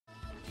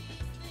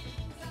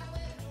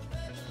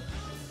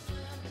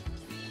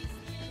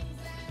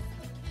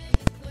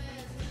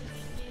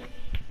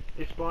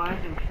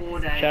Expires in 4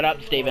 days. Shut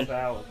up, Steven.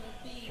 12 hours.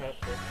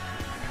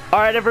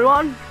 Alright,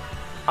 everyone.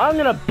 I'm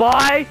gonna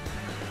buy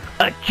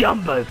a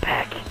jumbo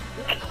pack.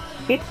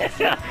 And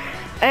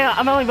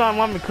I'm only buying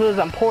one because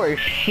I'm poor as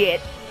shit.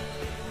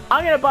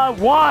 I'm gonna buy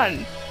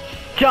one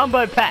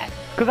jumbo pack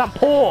because I'm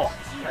poor.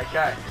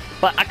 Okay.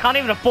 But I can't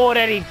even afford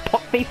any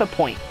FIFA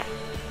points.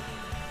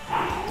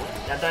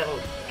 Now don't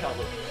look. Can't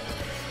look.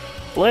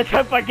 Let's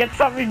hope I get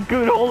something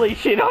good. Holy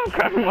shit, I'm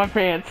crapping my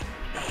pants.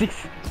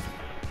 6.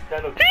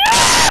 Don't look.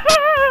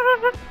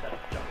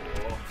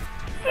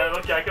 Don't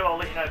look, Jacob. I'll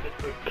let you know if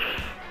it's good.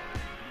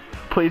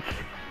 Please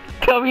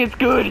tell me it's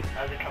good.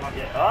 Hasn't come up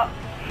yet. Oh.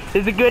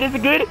 Is it good? Is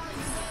it good?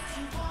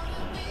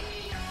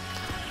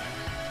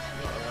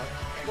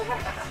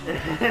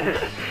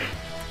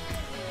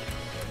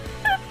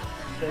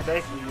 So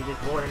basically, you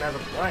just bought another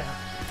player.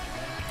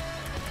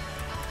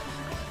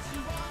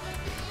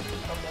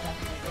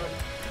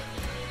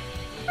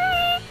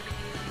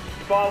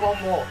 Buy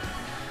one more.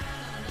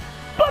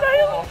 But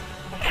I...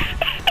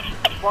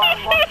 Buy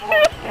one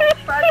more.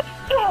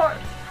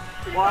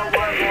 Buy one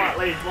more, at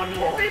least one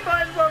more. If he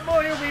buys one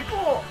more, he'll be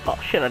poor. Oh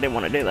shit, I didn't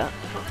want to do that.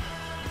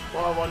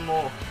 Buy one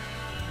more.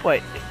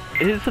 Wait,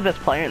 who's the best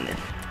player in this?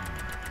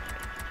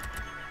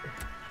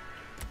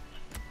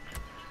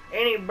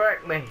 Any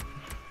break me.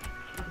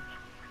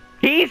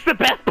 He's the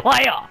best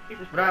player!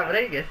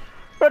 Rodriguez.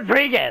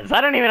 Rodriguez!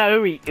 I don't even know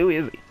who is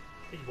he?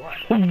 He's white.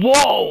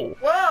 Whoa!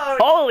 Whoa!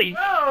 Holy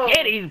Whoa.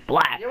 shit, he's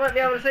black! You won't be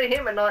able to see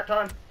him at night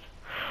time.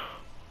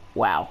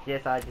 Wow.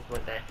 Yes, I just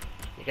went there.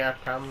 You gonna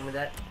have a problem with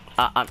that?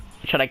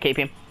 Should I keep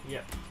him?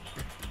 Yep.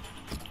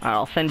 Alright,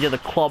 I'll send you the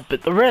club,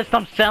 but the rest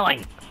I'm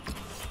selling.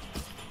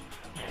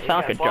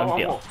 Sound like a drug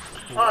deal.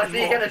 Oh, so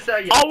you're gonna sell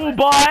your... I will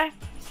buy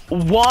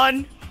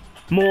one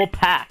more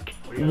pack.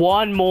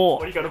 One more.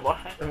 What are you gonna buy?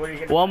 What are you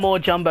gonna One more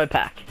jumbo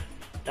pack.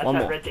 That's one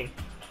that more. red thing.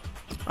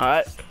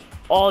 Alright.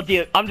 Oh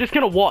dear, I'm just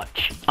gonna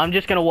watch. I'm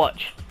just gonna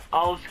watch.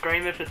 I'll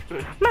scream if it's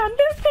good. Man,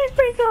 this thing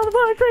brings all the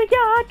boys for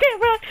your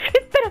terror.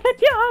 It's better than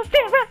yours,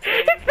 terror.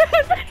 It's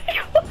better than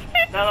yours.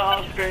 No,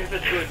 I'll scream if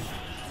it's good.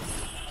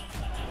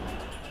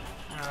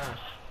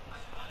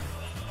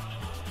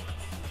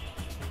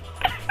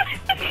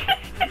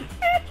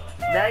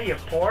 Now you're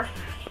poor.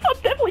 I'm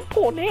definitely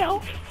poor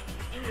now.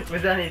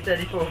 With only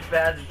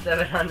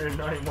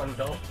 $34,791.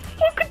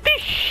 Look at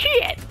this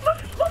shit.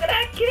 Look at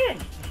that kid.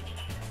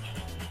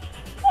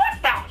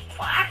 What the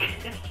fuck?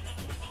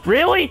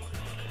 Really?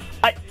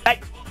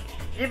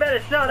 You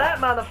better sell that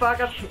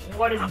motherfucker.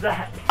 What is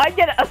that? I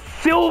get a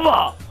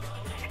silver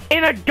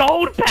in a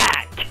gold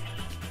pack.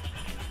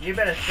 You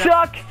better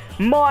sell. Suck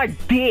my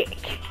dick.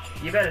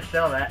 You better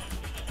sell that.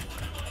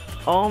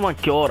 Oh my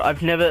god,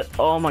 I've never.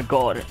 Oh my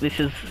god, this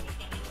is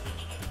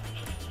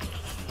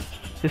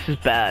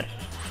bad.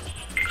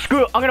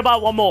 Screw it, I'm gonna buy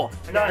one more.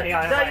 No,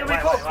 you'll be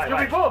poor. You'll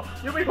be poor.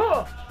 You'll be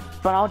poor.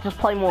 But I'll just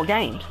play more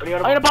games. What are you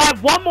I'm gonna buy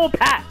one more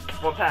pack.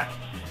 What pack?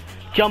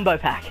 Jumbo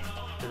pack.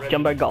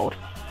 Jumbo gold.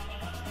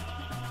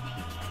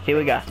 Here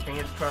we go.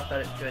 Fingers crossed that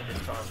it's good this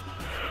time.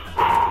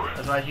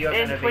 Otherwise you're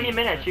In gonna 20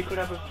 minutes you could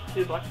have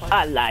two black players.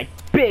 I like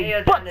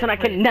big butts and I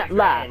cannot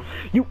lie.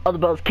 You other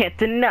boys can't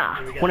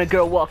deny. When a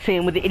girl walks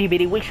in with the itty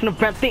bitty waist and a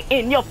brown thing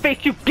in your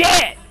face, you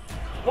get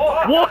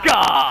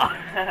Walker.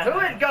 Who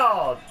is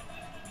gold?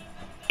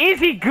 Is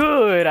he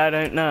good? I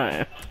don't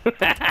know.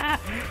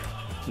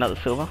 Another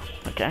silver.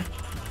 Okay.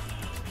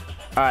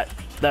 Alright,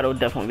 that'll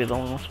definitely be the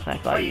last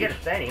pack. Oh, you gotta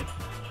stand him.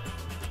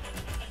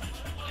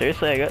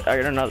 Seriously, I got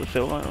another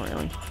silver? Oh,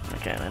 really?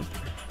 Okay then.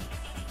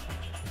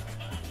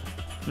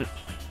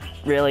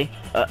 Really?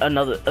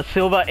 A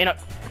silver in a...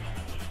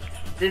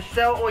 Just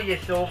sell all your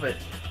silvers.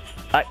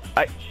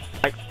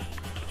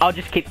 I'll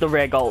just keep the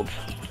rare golds.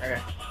 Okay.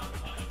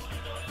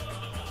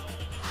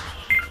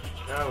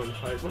 That was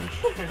hopeless.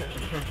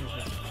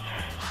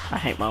 I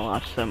hate my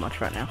life so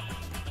much right now.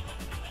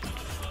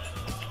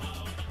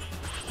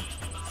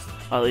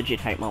 I legit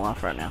hate my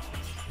life right now.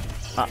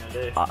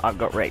 I've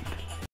got raped.